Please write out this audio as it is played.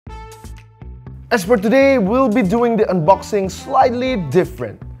As for today, we'll be doing the unboxing slightly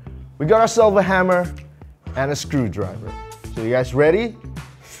different. We got ourselves a hammer and a screwdriver. So you guys ready?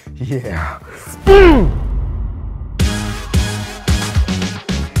 Yeah.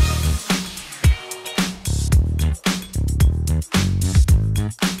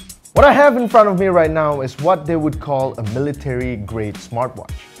 What I have in front of me right now is what they would call a military-grade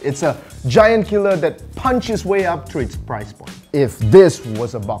smartwatch. It's a giant killer that punches way up to its price point. If this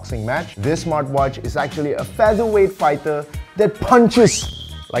was a boxing match, this smartwatch is actually a featherweight fighter that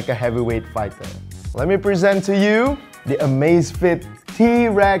punches like a heavyweight fighter. Let me present to you the Amazfit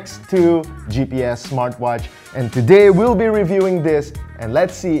T-REX 2 GPS smartwatch, and today we'll be reviewing this and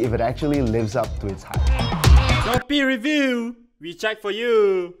let's see if it actually lives up to its hype. Shopee review! We check for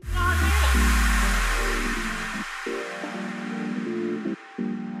you!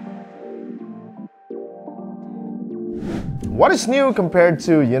 What is new compared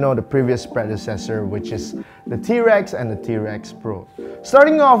to, the previous predecessor, which is the T-REX and the T-REX Pro?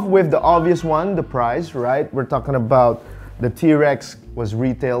 Starting off with the obvious one, the price, right? We're talking about the T-REX was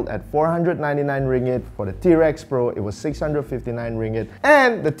retailed at 499 ringgit. For the T-REX Pro, it was 659 ringgit.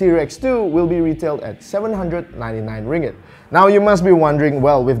 And the T-REX 2 will be retailed at 799 ringgit. Now you must be wondering,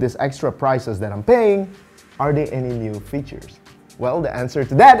 well, with these extra prices that I'm paying, are there any new features? Well, the answer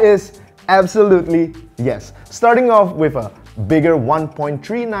to that is absolutely yes. Starting off with a bigger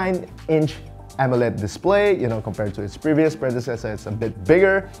 1.39-inch AMOLED display, compared to its previous predecessor, it's a bit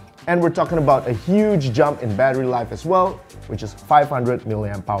bigger. And we're talking about a huge jump in battery life as well, which is 500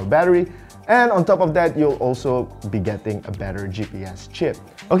 milliamp hour battery. And on top of that, you'll also be getting a better GPS chip.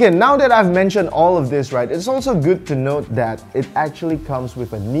 Okay, now that I've mentioned all of this, right, it's also good to note that it actually comes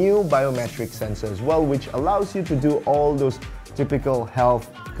with a new biometric sensor as well, which allows you to do all those typical health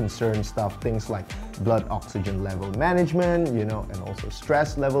concern stuff, things like blood oxygen level management, and also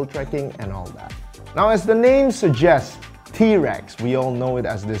stress level tracking and all that. Now, as the name suggests, T-REX, we all know it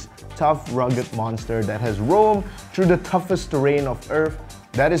as this tough, rugged monster that has roamed through the toughest terrain of Earth.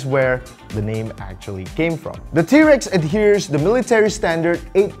 That is where the name actually came from. The T-REX adheres the military standard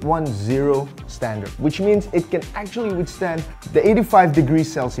 810 standard, which means it can actually withstand the 85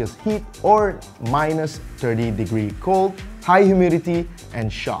 degrees Celsius heat or minus 30 degree cold, high humidity,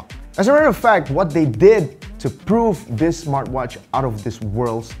 and shock. As a matter of fact, what they did to prove this smartwatch out of this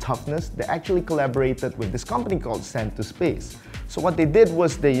world's toughness, they actually collaborated with this company called Send to Space. So what they did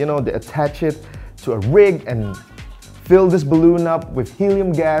was they attach it to a rig and fill this balloon up with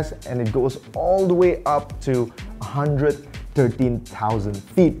helium gas, and it goes all the way up to 113,000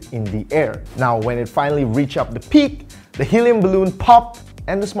 feet in the air. Now, when it finally reached up the peak, the helium balloon popped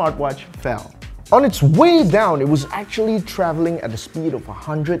and the smartwatch fell. On its way down, it was actually traveling at a speed of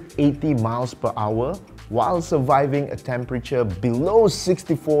 180 miles per hour while surviving a temperature below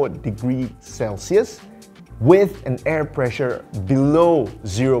 64 degrees Celsius with an air pressure below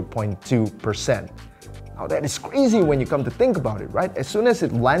 0.2%. Now that is crazy when you come to think about it, right? As soon as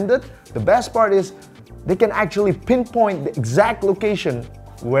it landed, the best part is they can actually pinpoint the exact location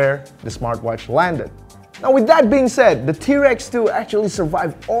where the smartwatch landed. Now with that being said, the T-REX 2 actually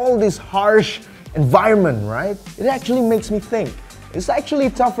survived all this harsh environment, right? It actually makes me think, it's actually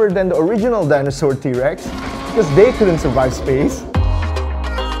tougher than the original dinosaur T-REX because they couldn't survive space.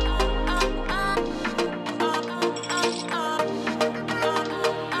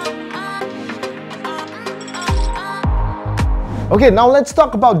 Okay, now let's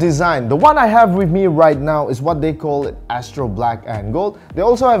talk about design. The one I have with me right now is what they call it Astro Black and Gold. They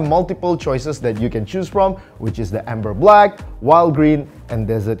also have multiple choices that you can choose from, which is the Amber Black, Wild Green, and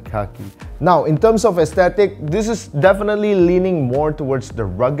Desert Khaki. Now, in terms of aesthetic, this is definitely leaning more towards the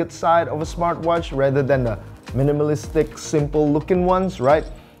rugged side of a smartwatch rather than the minimalistic, simple looking ones, right?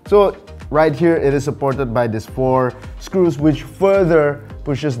 So right here, it is supported by these 4 screws, which further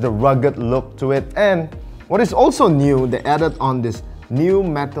pushes the rugged look to it. And what is also new, they added on this new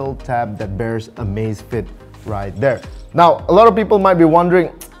metal tab that bears Amazfit right there. Now, a lot of people might be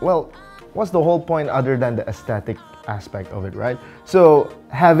wondering, well, what's the whole point other than the aesthetic aspect of it, right? So,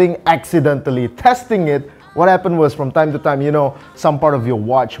 having accidentally testing it, what happened was from time to time, some part of your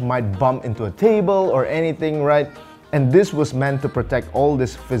watch might bump into a table or anything, right? And this was meant to protect all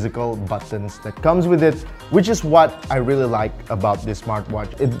these physical buttons that comes with it, which is what I really like about this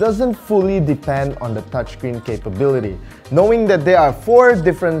smartwatch. It doesn't fully depend on the touchscreen capability. Knowing that there are 4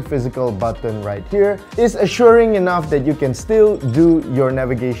 different physical buttons right here is assuring enough that you can still do your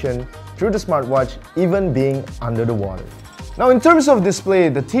navigation through the smartwatch even being under the water. Now in terms of display,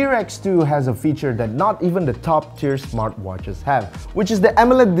 the T-REX 2 has a feature that not even the top tier smartwatches have, which is the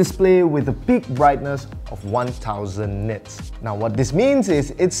AMOLED display with a peak brightness of 1000 nits. Now what this means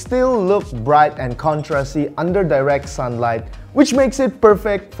is it still looks bright and contrasty under direct sunlight, which makes it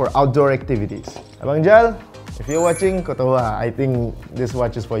perfect for outdoor activities. Abang Jal, if you're watching, kau tahu lah, I think this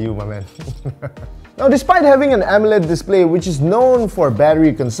watch is for you, my man. Now despite having an AMOLED display which is known for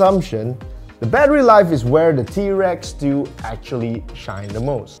battery consumption, the battery life is where the T-REX 2 actually shine the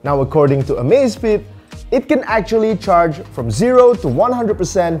most. Now according to Amazfit, it can actually charge from 0 to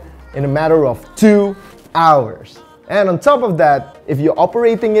 100% in a matter of 2 hours. And on top of that, if you're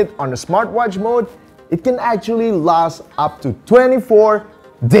operating it on a smartwatch mode, it can actually last up to 24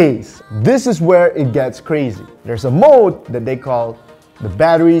 days. This is where it gets crazy. There's a mode that they call the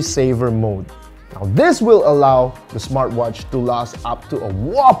battery saver mode. Now this will allow the smartwatch to last up to a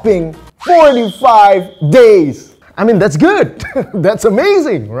whopping 45 days. I mean, that's good. That's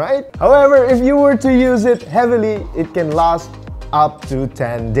amazing, right? However, if you were to use it heavily, it can last up to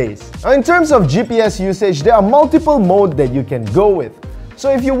 10 days. Now in terms of GPS usage, there are multiple modes that you can go with. So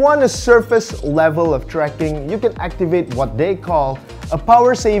if you want a surface level of tracking, you can activate what they call a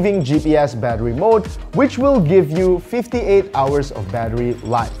power-saving GPS battery mode, which will give you 58 hours of battery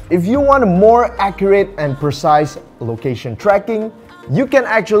life. If you want a more accurate and precise location tracking, you can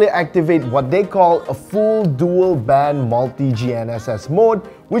actually activate what they call a full dual band multi-GNSS mode,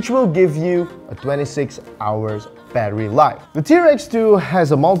 which will give you a 26 hours battery life. The T-REX 2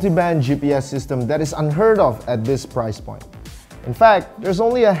 has a multi-band GPS system that is unheard of at this price point. In fact, there's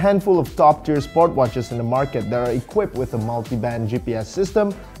only a handful of top-tier sport watches in the market that are equipped with a multi-band GPS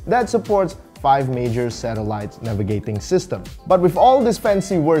system that supports 5 major satellites navigating systems. But with all these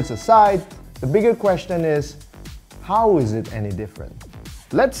fancy words aside, the bigger question is, how is it any different?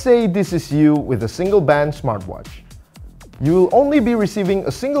 Let's say this is you with a single-band smartwatch. You will only be receiving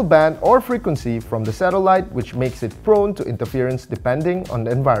a single band or frequency from the satellite, which makes it prone to interference depending on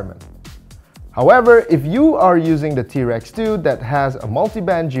the environment. However, if you are using the T-REX 2 that has a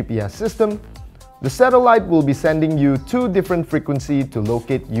multi-band GPS system, the satellite will be sending you 2 different frequencies to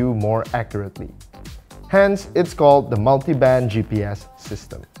locate you more accurately. Hence, it's called the multi-band GPS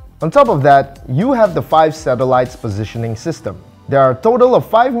system. On top of that, you have the 5 satellites positioning system. There are a total of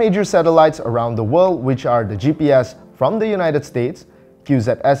 5 major satellites around the world, which are the GPS from the United States,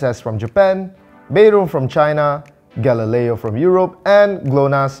 QZSS from Japan, Beidou from China, Galileo from Europe, and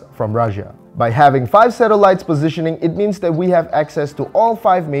GLONASS from Russia. By having 5 satellites positioning, it means that we have access to all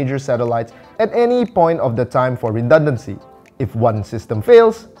 5 major satellites at any point of the time for redundancy. If one system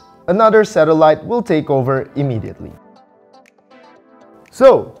fails, another satellite will take over immediately.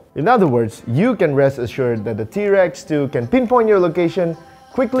 So, in other words, you can rest assured that the T-REX 2 can pinpoint your location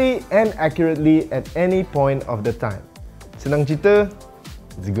quickly and accurately at any point of the time. Senang cerita,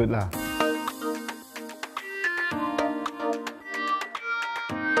 it's good lah.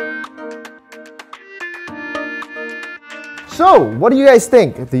 So, what do you guys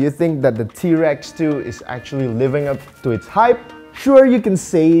think? Do you think that the T-REX 2 is actually living up to its hype? Sure, you can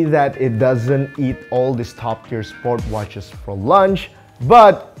say that it doesn't eat all these top-tier sport watches for lunch,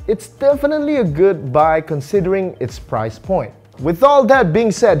 but it's definitely a good buy considering its price point. With all that being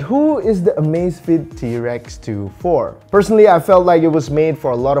said, who is the Amazfit T-REX 2 for? Personally, I felt like it was made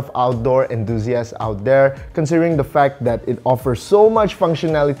for a lot of outdoor enthusiasts out there, considering the fact that it offers so much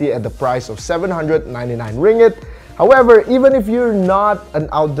functionality at the price of 799 ringgit. However, even if you're not an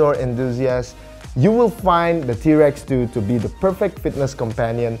outdoor enthusiast, you will find the T-REX 2 to be the perfect fitness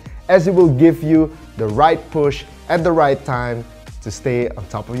companion, as it will give you the right push at the right time to stay on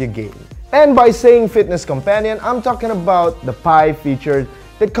top of your game. And by saying fitness companion, I'm talking about the Pi feature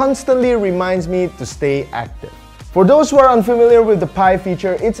that constantly reminds me to stay active. For those who are unfamiliar with the Pi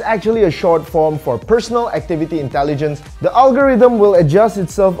feature, it's actually a short form for Personal Activity Intelligence. The algorithm will adjust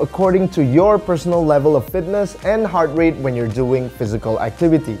itself according to your personal level of fitness and heart rate when you're doing physical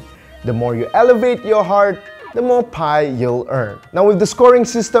activity. The more you elevate your heart, the more Pi you'll earn. Now with the scoring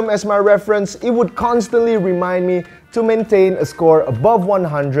system as my reference, it would constantly remind me to maintain a score above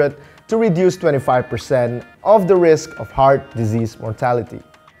 100 to reduce 25% of the risk of heart disease mortality.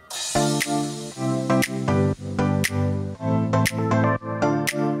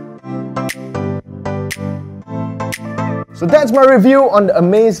 So that's my review on the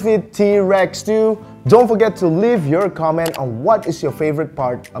Amazfit T-REX 2. Don't forget to leave your comment on what is your favorite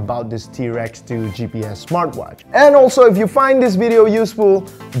part about this T-REX 2 GPS smartwatch. And also, if you find this video useful,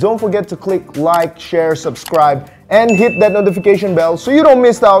 don't forget to click like, share, subscribe, and hit that notification bell so you don't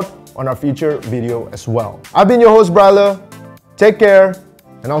miss out on our future video as well. I've been your host, Bryla. Take care,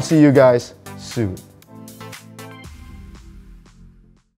 and I'll see you guys soon.